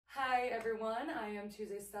Hi everyone, I am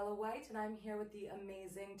Tuesday Stella White and I'm here with the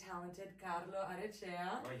amazing, talented Carlo Arrechea.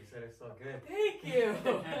 Oh, you said it so good. Thank you.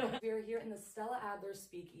 We're here in the Stella Adler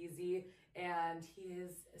Speakeasy and he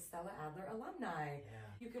is a Stella Adler alumni. Yeah.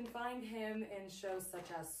 You can find him in shows such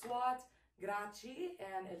as SWAT, Graci,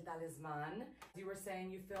 and El Talisman. You were saying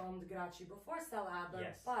you filmed Graci before Stella Adler,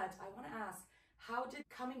 Yes. But I want to ask, how did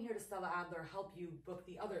coming here to Stella Adler help you book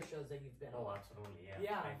the other shows that you've been on? Oh, absolutely, yeah.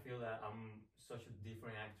 Yeah. I feel that I'm such a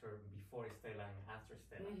different actor before Stella and after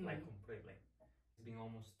Stella, like completely. It's been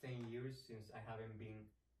almost 10 years since I haven't been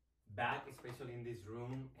back, especially in this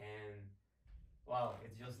room, and wow,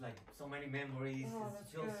 it's just like so many memories.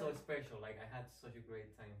 It's just so special. Like I had such a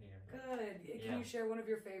great time here. Good. Yeah. Can you share one of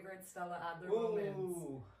your favorite Stella Adler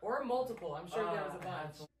moments? Or multiple, I'm sure there was a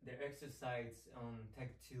bunch. The exercise on Tech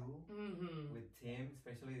 2 with Tim,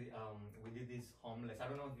 especially we did this homeless. I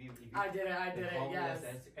don't know if you I did it, homeless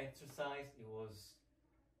yes. exercise. It was,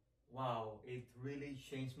 wow, it really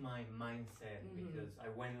changed my mindset because I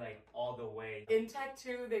went like all the way. In Tech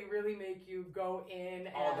 2, they really make you go in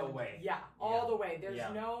and, all the way. Yeah, all the way. There's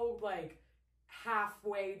Yeah. no like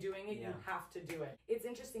halfway doing it. Yeah. You have to do it. It's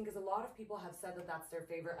interesting because a lot of people have said that that's their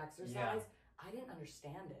favorite exercise. I didn't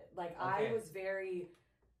understand it. Like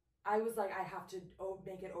I was like, I have to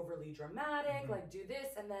make it overly dramatic, like do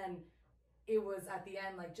this, and then it was at the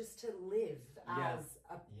end like just to live as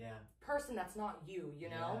a person that's not you, you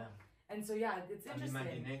know? Yeah. And so it's interesting.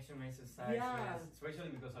 Imagination exercises, especially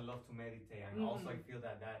because I love to meditate, and also I feel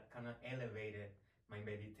that that kind of elevated my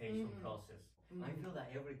meditation process. And I feel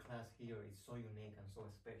that every class here is so unique and so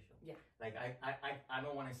special. Yeah. Like I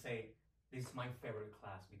don't want to say this is my favorite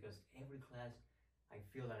class because every class I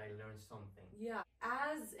feel that I learned something. Yeah.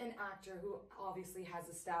 As an actor who obviously has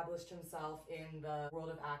established himself in the world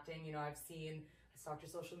of acting, you know, I stalked your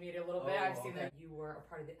social media a little bit. I've seen that you were a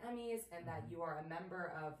part of the Emmys and that you are a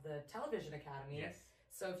member of the Television Academy. Yes.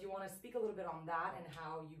 So if you want to speak a little bit on that and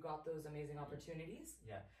how you got those amazing opportunities.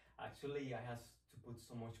 Yeah. Actually, I have to put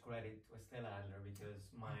so much credit to Stella Adler because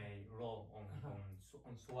my role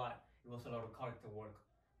on SWAT, it was a lot of character work.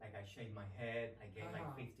 Like I shaved my head, I gained like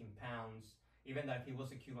 15 pounds. Even though he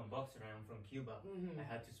was a Cuban boxer and I'm from Cuba, I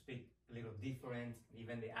had to speak a little different.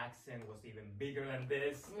 Even the accent was even bigger than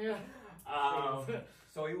this. Yeah.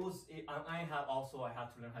 So it was, I had to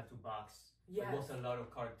learn how to box. Yes. It was a lot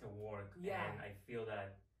of character work. Yeah. And I feel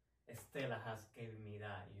that Stella has given me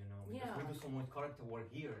that, you know, because we do so much character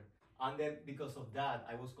work here. And then because of that,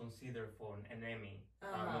 I was considered for an Emmy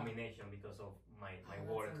nomination because of my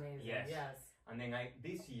work. Amazing. Yes. And then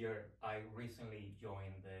this year, I recently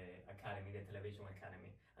joined the Academy, the Television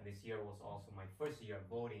Academy. And this year was also my first year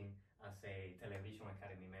voting as a Television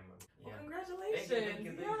Academy member. Well, congratulations. Thank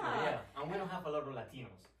you. Yeah. And we don't have a lot of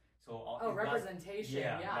Latinos. So representation.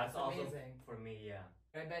 That's also amazing. For me,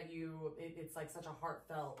 I bet you it's like such a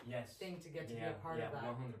heartfelt thing to get to be a part of that.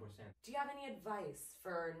 100%. Do you have any advice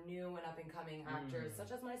for new and up-and-coming actors,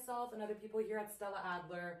 such as myself and other people here at Stella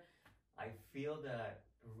Adler? I feel that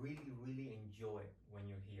really enjoy when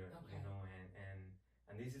you're here, you know,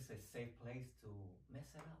 and this is a safe place to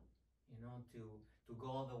mess it up, you know, to go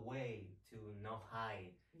all the way, to not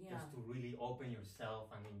hide, just to really open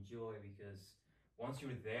yourself and enjoy, because once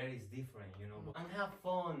you're there, it's different, you know. And have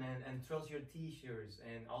fun and trust your teachers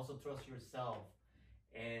and also trust yourself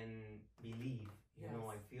and believe, you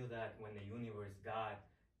know. I feel that when the universe, God,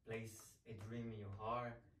 place a dream in your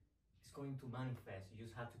heart, it's going to manifest. You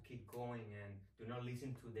just have to keep going and do not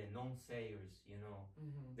listen to the non-sayers, you know.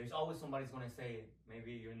 There's always somebody's going to say,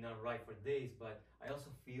 maybe you're not right for this, but I also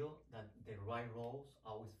feel that the right roles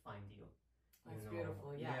always find you. That's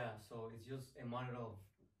beautiful, Yeah, so it's just a matter of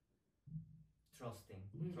trusting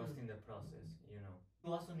the process, you know.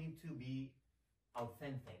 You also need to be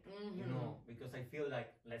authentic, you know, because I feel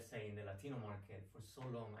like, let's say in the Latino market, for so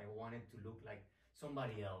long, I wanted to look like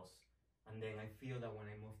somebody else. And then I feel that when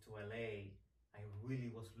I moved to LA, I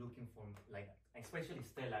really was looking for, like, especially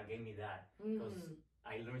Stella gave me that, because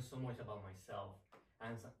I learned so much about myself.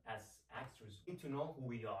 And as actors, we need to know who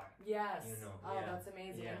we are. Yes. You know? That's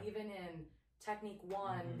amazing. And even in Technique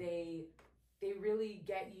 1, they really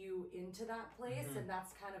get you into that place, and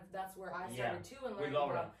that's where I started too, and learning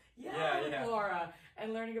about Laura,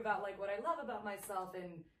 and learning about like what I love about myself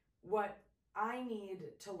and what I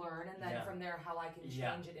need to learn, and then from there how I can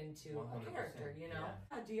change it into a character, you know.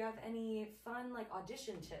 Do you have any fun like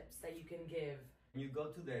audition tips that you can give? When you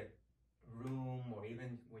go to the room, or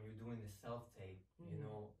even when you're doing the self-tape, you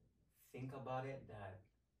know, think about it that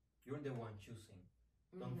you're the one choosing.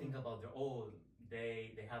 Don't think about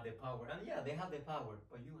they have the power. And they have the power,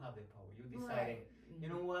 but you have the power. You're deciding, you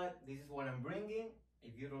know what, this is what I'm bringing,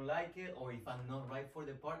 If you don't like it, or if I'm not right for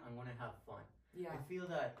the part, I'm gonna have fun. Yeah. I feel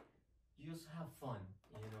that you just have fun,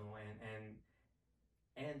 you know,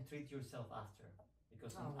 and treat yourself after.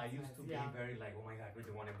 Because I used to be very like, oh my God, I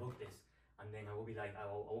really want to book this. And then I will be like, I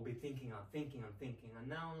will be thinking. And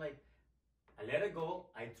now I'm like, I let it go.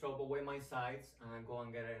 I throw away my sides and I go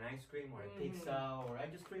and get an ice cream or a pizza, or I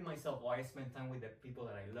just treat myself, or I spend time with the people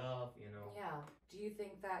that I love, you know. Yeah. Do you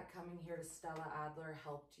think that coming here to Stella Adler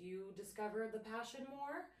helped you discover the passion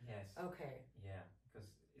more? Yes. Okay. Yeah, because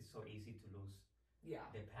it's so easy to lose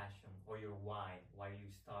the passion or your why you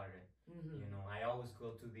started. You know, I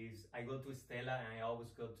go to Stella and I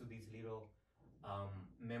always go to this little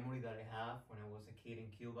memory that I have when I was a kid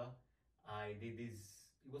in Cuba. I did this,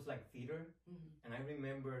 it was like theater, and I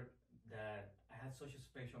remember that I had such a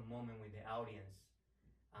special moment with the audience,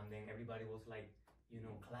 and then everybody was like, you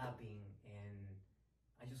know, clapping, and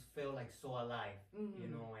I just felt like so alive,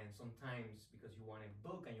 you know. And sometimes because you want to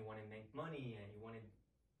book and you want to make money and you want to,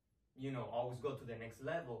 you know, always go to the next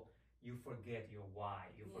level, you forget your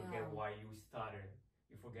why, you forget why you started,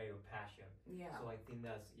 you forget your passion. Yeah. So I think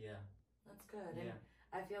that's good. Yeah. And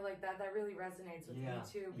I feel like that really resonates with me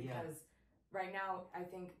too, because right now I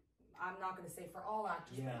think, I'm not going to say for all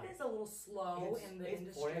actors, but it is a little slow in the industry.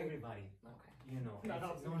 It's for everybody. Okay. You know,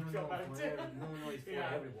 no, it's for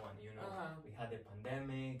everyone. You know, we had the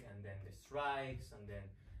pandemic, and then the strikes, and then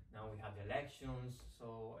now we have the elections.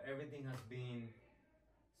 So everything has been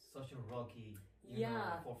such a rocky, you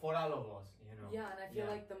know, for all of us, you know. Yeah, and I feel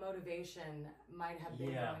like the motivation might have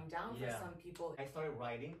been going down for some people. I started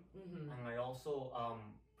writing, and I also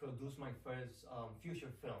produced my first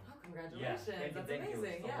feature film. Oh, congratulations! That's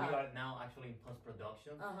amazing. So we are now actually in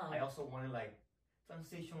post-production. I also want to like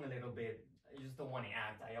transition a little bit. I just don't want to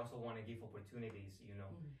act. I also want to give opportunities, you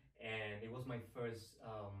know. And it was my first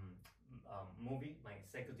movie, my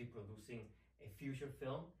executive producing a feature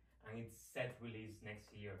film, and it's set release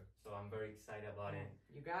next year. So I'm very excited about it.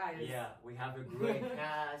 You guys. Yeah, we have a great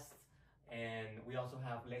cast, and we also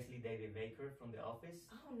have Leslie David Baker from The Office.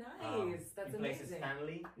 Oh, nice! That's amazing. He plays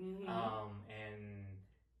Stanley, and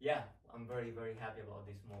yeah, I'm very, very happy about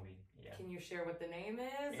this movie. Yeah. Can you share what the name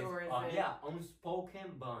is, or is it? Yeah,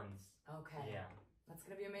 Unspoken Buns. Okay. Yeah. That's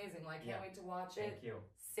gonna be amazing. Well, I can't wait to watch it. Thank you.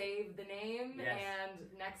 Save the name, and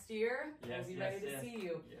next year we'll be ready to see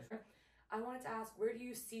you. Yes. I wanted to ask, where do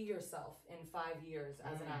you see yourself in 5 years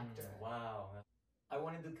as an actor? Wow. I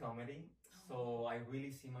want to do comedy, so I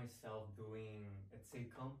really see myself doing a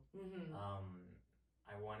sitcom.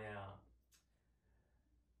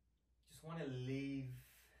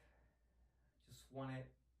 I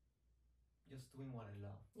just doing what I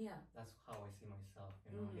love. Yeah. That's how I see myself,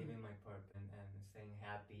 you know, living my purpose and staying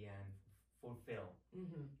happy and fulfilled,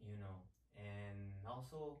 you know. And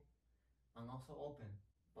also, I'm also open,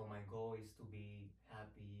 but my goal is to be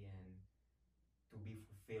happy and to be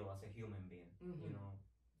fulfilled as a human being, you know.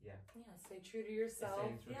 Yeah. Yeah, stay true to yourself.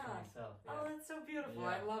 Stay true to myself. Yeah. Oh, that's so beautiful.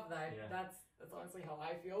 I love that. Yeah. That's honestly how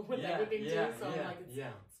I feel with everything too. So I'm like,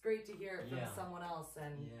 it's great to hear it from someone else.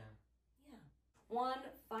 And one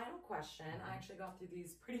final question. I actually got through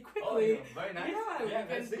these pretty quickly. Oh, very nice. Yeah,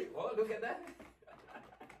 let's see. Oh, look at that.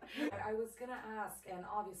 I was gonna ask, and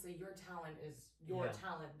obviously your talent is your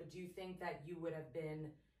talent, but do you think that you would have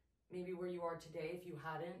been maybe where you are today if you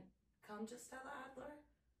hadn't come to Stella Adler?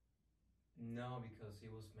 No, because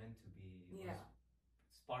it was meant to be.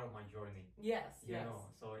 It's part of my journey. Yes, you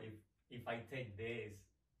know. So if I take this,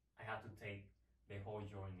 I have to take the whole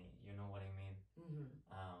journey. You know what I mean?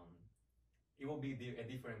 It will be a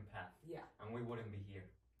different path. Yeah. And we wouldn't be here.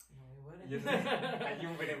 No, we wouldn't. And you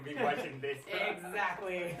wouldn't be watching this.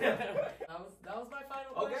 Exactly. that was my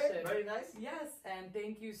final question. Okay, very nice. Yes, and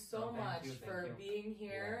thank you so much for being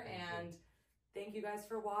here, and thank you guys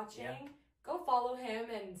for watching. Go follow him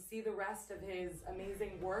and see the rest of his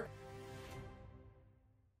amazing work.